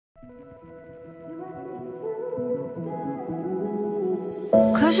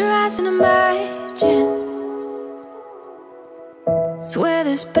Close your eyes and imagine. Swear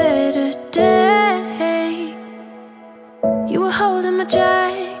there's better day. You were holding my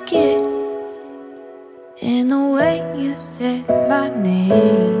jacket, and the way you said my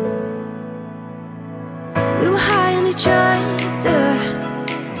name. We were high on each other.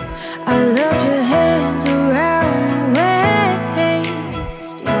 I loved your hands around my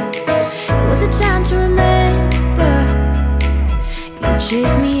waist. It was a time to remember. You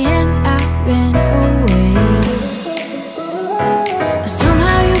chased me and I ran away. But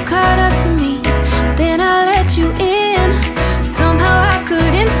somehow you caught up to me, then I let you in. Somehow I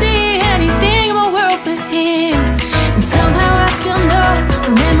couldn't see anything in my world but him. And somehow I still know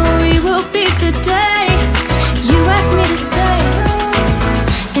the memory will be the day you asked me to stay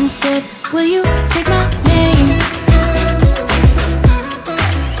and said, will you take my name?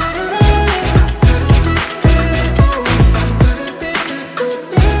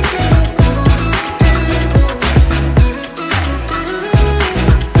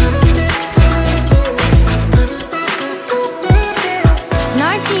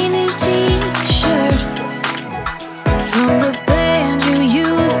 19-inch t-shirt from the band you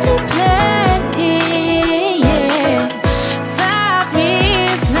used to play, yeah. 5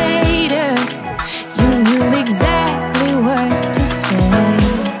 years later, you knew exactly what to say.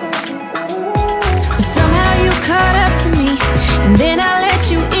 But somehow you caught up to me, and then I let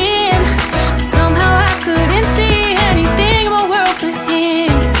you in. Somehow I couldn't see anything in my world but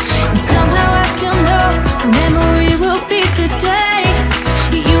him. And somehow I still know the memory will be the day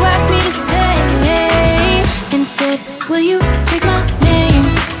you asked me to stay and said, will you take my name?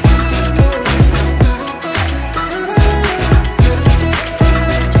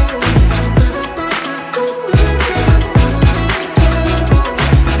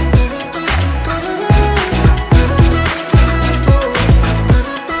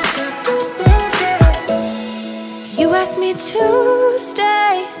 You asked me to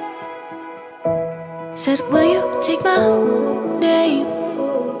stay, said, will you take my name?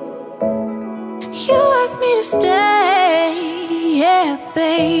 You asked me to stay, yeah,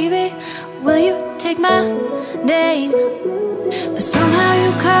 baby, will you take my name? But somehow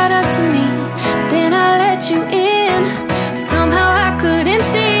you caught up to me, then I let you in. Somehow I couldn't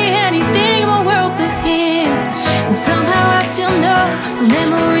see anything in my world but him. And somehow I still know the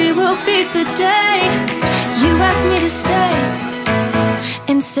memory will be the day you asked me to stay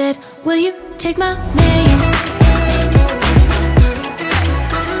and said, will you take my name?